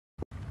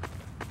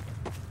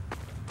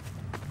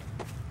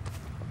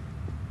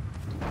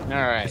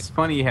Alright. It's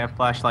funny you have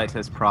flashlights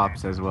as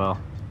props as well.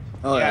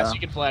 Oh yeah, yeah. so you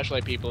can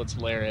flashlight people. It's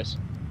hilarious.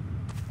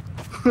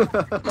 What?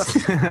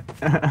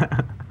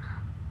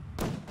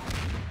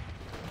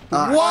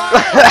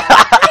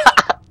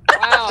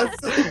 Wow.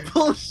 That's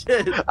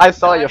bullshit. I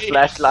saw your Nice.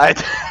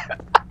 flashlight.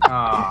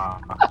 Aw.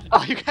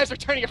 Oh, you guys are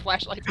turning your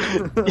flashlights.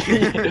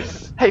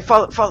 Hey,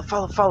 follow.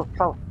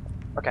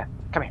 Okay,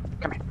 come here.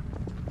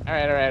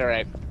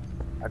 Alright.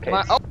 Okay. Come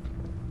on. Oh.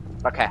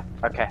 Okay,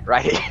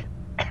 right here.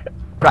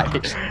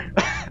 Right.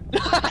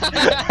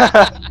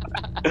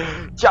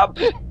 Jump.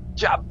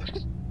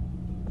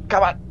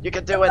 Come on, you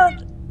can do it.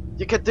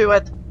 You can do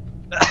it.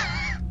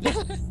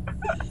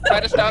 Try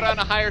to start on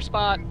a higher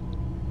spot.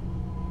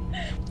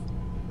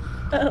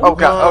 Oh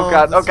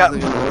god. This isn't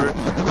gonna work.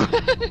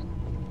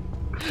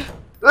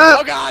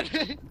 Oh god!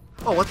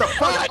 Oh, what the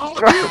fuck? Oh,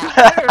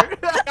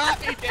 got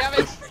me, damn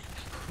it!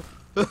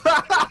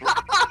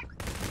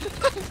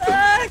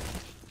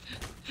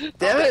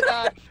 Damn Oh it! my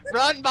God.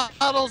 Run,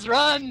 Bottles,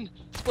 run!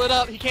 Split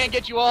up, he can't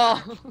get you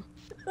all.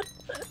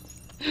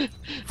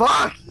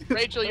 Fuck!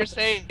 Rachel, you're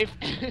safe.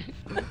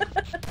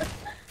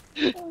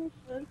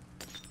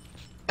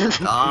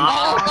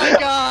 Oh my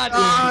god!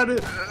 God!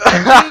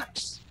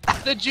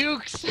 The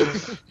jukes!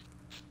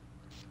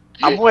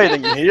 I'm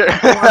waiting here.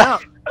 Come on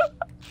out.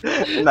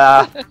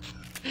 Nah.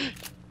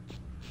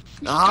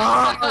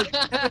 Ah!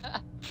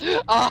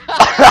 Oh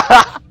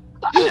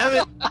Damn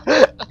it!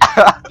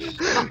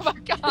 my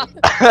god!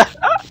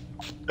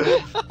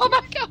 Oh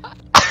my god!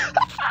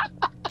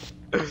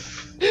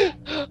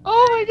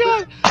 Oh my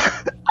god!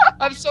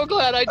 I'm so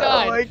glad I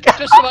died. my God.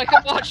 Just so I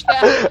could watch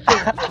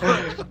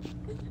that.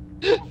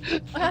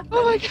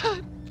 Oh my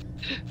god!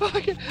 Oh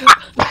my god!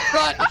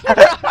 Run!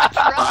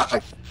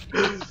 Run!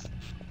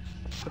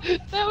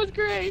 That was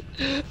great!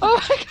 Oh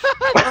my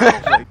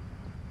god!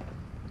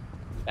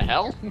 The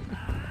hell?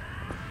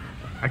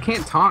 I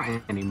can't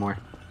taunt anymore.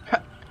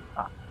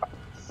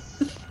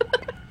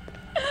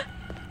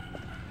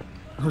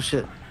 Oh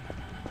shit.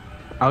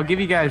 I'll give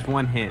you guys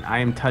one hint. I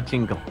am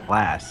touching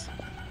glass.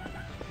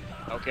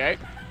 Okay.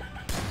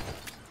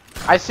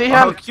 I see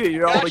Oh him. cute,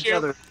 you're all Got you.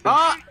 together.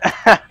 Ah!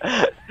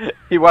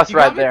 He was You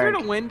right got me there.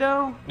 through the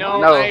window?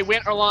 No, No. I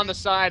went along the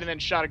side and then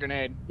shot a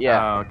grenade.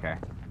 Yeah, Oh, okay.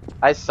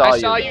 I saw I you.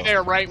 saw you though.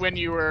 there right when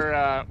you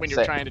were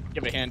Say- trying to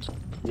give a hint.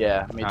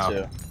 Yeah, me Oh.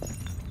 too.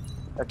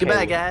 Okay.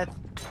 Goodbye, guys.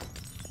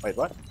 Wait,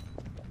 what?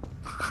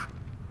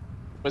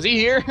 Was he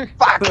here?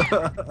 Fuck!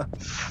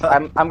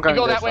 I'm You going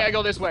go this that way, I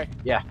go this way.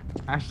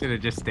 I should have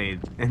just stayed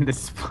in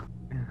this spot.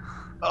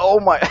 Oh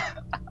my.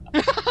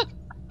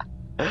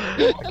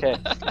 Okay,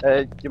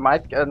 you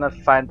might gonna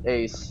find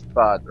a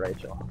spot,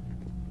 Rachel.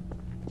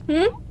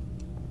 Damn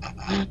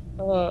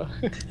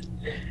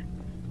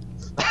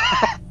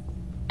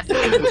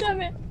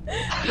it.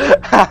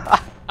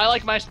 I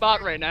like my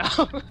spot right now.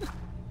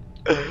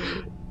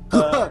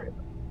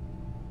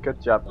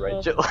 Good job,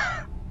 Rachel.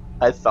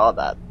 I saw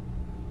that.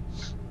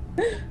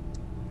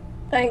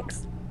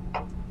 Thanks.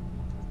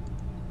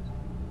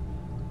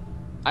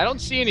 I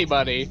don't see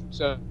anybody,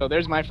 so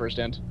there's my first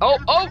hint.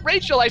 Oh,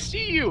 Rachel, I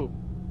see you.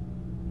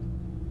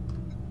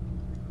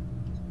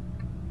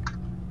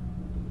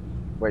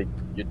 Wait,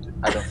 you?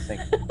 I don't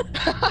think.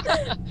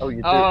 Oh,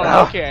 you do.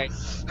 Oh, okay.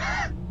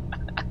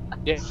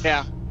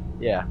 Yeah.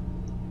 Yeah.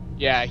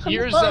 Yeah, Come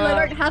here's on,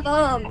 I don't have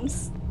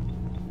arms.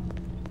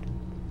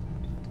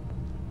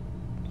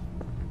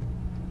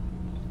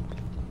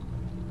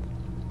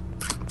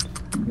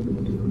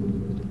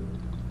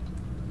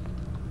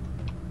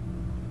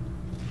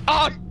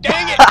 Oh,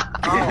 dang it!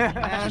 Oh,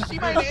 man. Did you see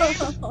my name?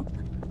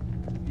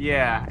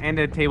 Yeah, and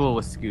the table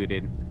was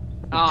scooted.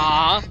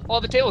 Aw.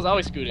 Well, the table's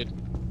always scooted.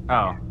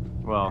 Oh,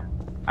 well,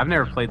 I've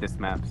never played this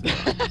map. So.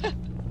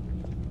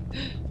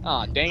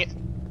 Aw, dang it.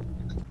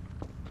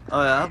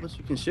 Oh yeah, but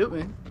you can shoot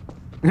me.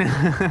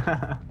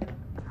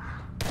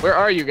 Where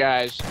are you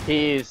guys?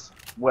 He's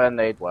where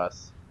Nate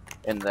was,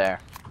 in there.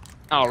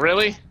 Oh,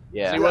 really?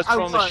 Yeah. He was I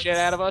throwing the was. shit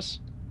out of us?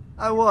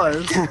 I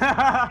was.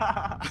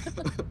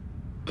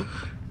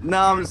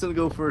 Now I'm just gonna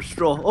go for a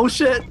stroll. Oh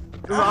shit!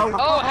 Wrong.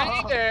 Oh,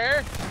 hey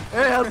there!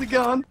 Hey, how's it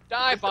going?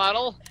 Die,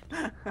 Bottle!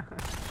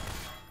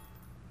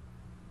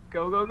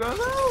 Go, go, go,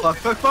 go!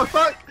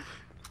 Fuck!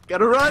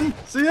 Gotta run.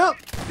 See ya.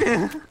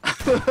 Yeah.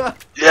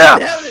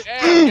 Damn it.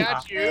 Hey,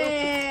 got you!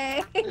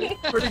 Hey.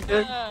 Pretty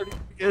good. Pretty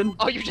good.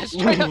 Oh, you just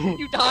straight up,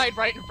 you died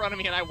right in front of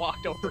me and I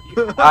walked over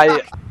you.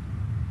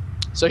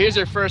 So here's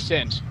your first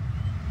hint.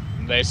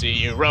 They see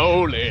you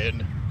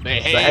rolling,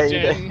 they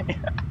hating.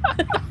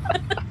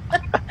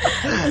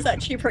 That's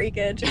actually pretty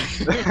good.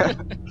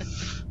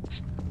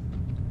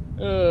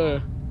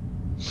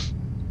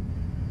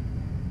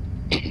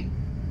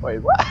 Wait,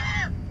 what?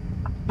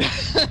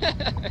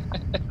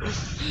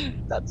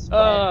 That's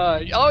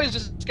fine. You always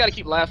just gotta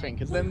keep laughing,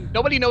 because then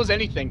nobody knows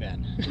anything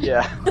then.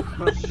 Yeah.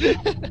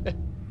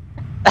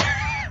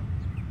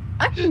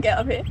 I can get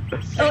up here.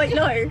 Oh wait,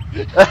 no.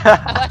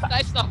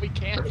 I thought we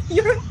can't.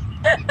 You're.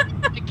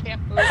 We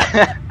can't move.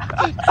 I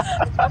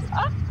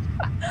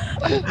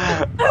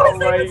Oh was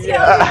my able to see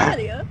out God.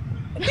 earlier.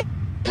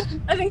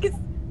 I think it's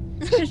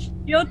just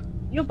you're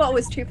Your bottle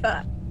is too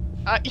fat.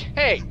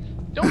 Hey,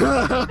 don't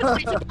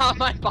speak about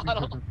my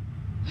bottle.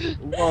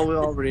 Well, we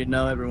already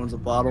know everyone's a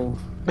bottle.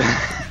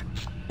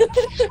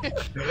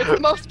 It's the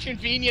most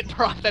convenient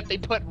prop that they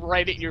put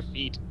right at your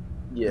feet.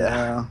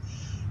 Yeah.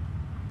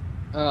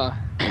 So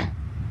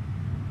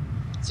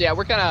yeah,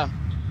 we're gonna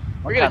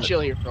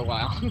chill here for a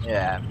while.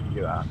 Yeah,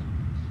 you are.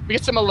 We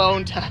get some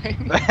alone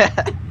time.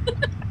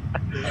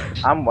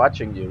 I'm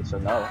watching you, so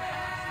no.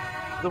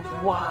 The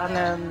one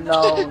and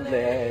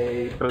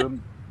only.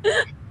 Boom.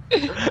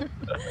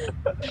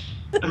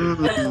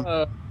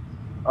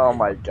 Oh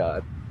my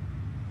god.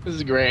 This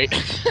is great.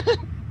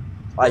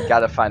 I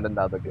gotta find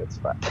another good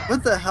spot.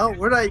 What the hell?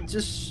 Where'd I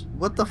just...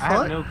 What the I have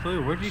fuck? no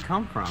clue. Where'd you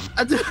come from?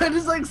 I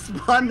just like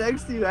spawned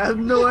next to you. I have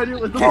no idea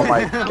what the Oh fuck.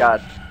 my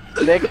god.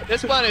 Nick,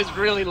 This one is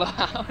really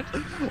loud.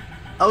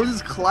 I was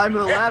just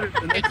climbing a ladder.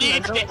 It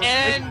needs to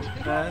end.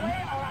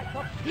 Man.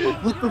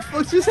 What the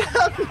fuck just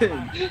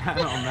happened? I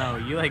don't know.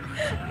 You like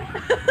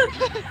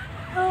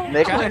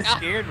Nick, kind of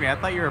scared me. I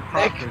thought you were a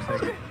prop for a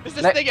second. Does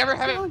this Nick- thing ever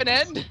have an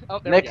end? Oh,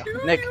 there we Nick,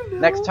 go. Nick,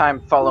 next time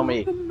follow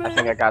me. I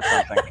think I got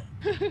something.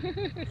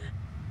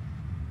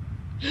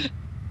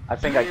 I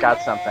think I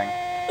got something.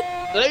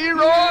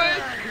 Leroy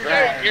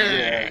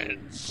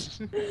Jenkins.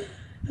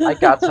 I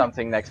got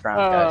something next round,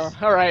 guys.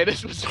 All right,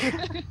 this was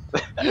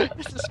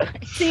this is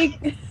great. See.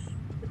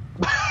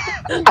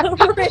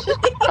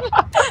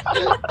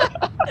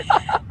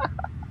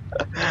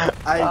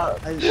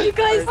 Really? You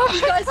guys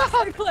are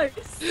so close.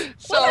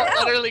 So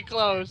utterly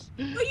close.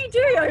 What are you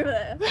doing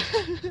over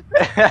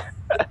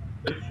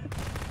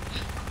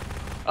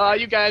there?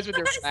 You guys with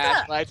your What is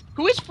that? flashlights.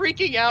 Who is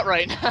freaking out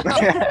right now?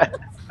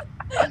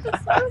 I'm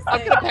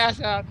gonna pass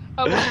out.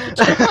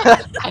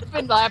 I've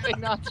been laughing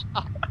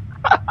nonstop.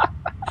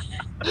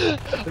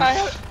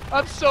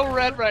 I'm so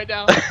red right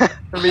now.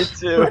 Me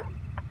too.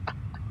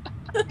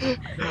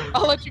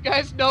 I'll let you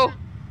guys know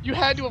you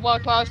had to have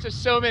walked past us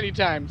so many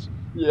times.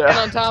 And Yeah.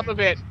 on top of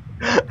it,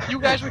 you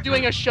guys were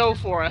doing a show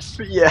for us.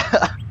 Yeah.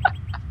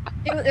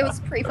 It was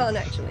pretty fun,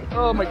 actually.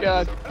 Oh my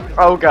god.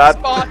 Oh god.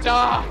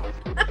 Sparta!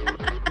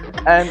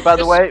 And by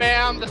the way,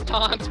 Spam the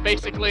taunts,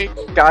 basically.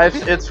 guys,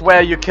 it's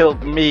where you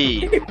killed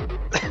me.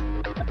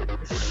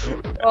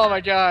 Oh my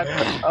god.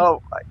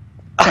 Oh my.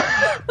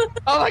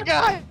 Oh my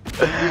god!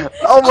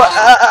 Oh my.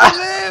 I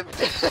lived!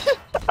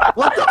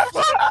 What the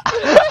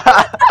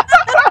fuck?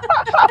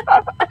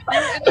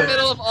 You're in the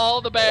middle of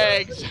all the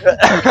bags.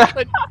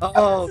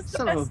 Oh,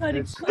 son of a That's not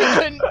bitch. You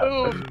couldn't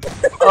move.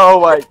 Oh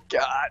my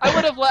god. I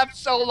would have left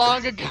so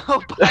long ago,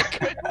 but I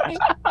couldn't.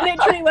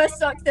 Literally, we're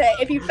stuck there.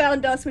 If you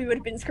found us, we would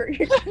have been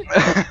screwed.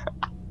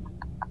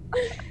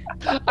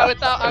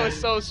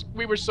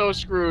 We were so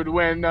screwed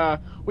when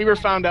we were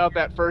found out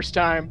that first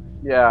time.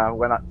 Yeah,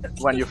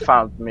 when you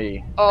found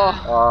me.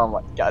 Oh, Oh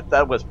my god,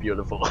 that was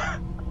beautiful.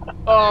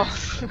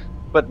 oh.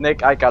 But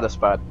Nick, I got a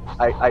spot.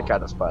 I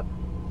got a spot.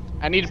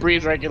 I need to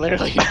breathe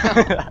regularly.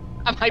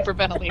 I'm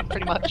hyperventilating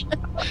pretty much.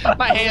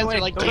 My hands are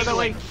like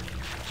tingling.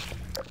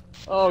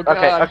 Oh god.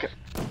 Okay, okay.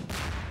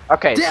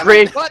 Okay, Damn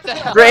breathe. What the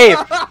hell? Breathe.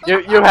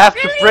 You have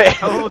to breathe.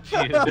 Told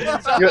you.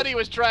 Somebody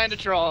was trying to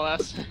troll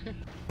us.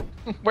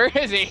 Where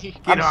is he?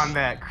 Get on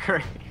that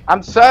crate.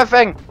 I'm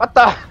surfing. What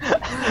the?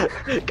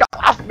 Get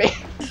off me.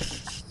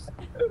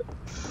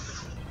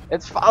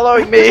 It's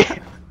following me.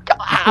 Get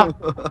off.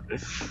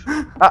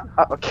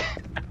 Okay.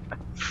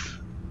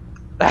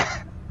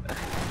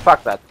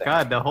 Fuck that thing.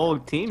 God, the whole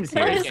team's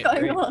here. What is Okay, going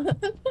great. on?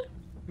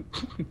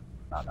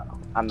 No.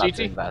 I'm not GT?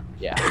 doing that.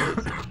 Yeah.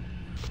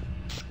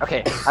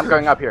 Okay, I'm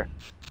going up here.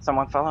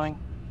 Someone following?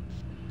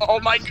 Oh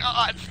my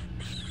god.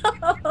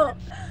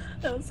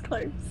 That was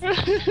close.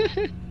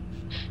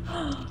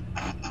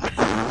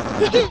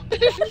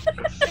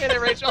 Get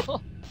it,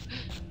 Rachel.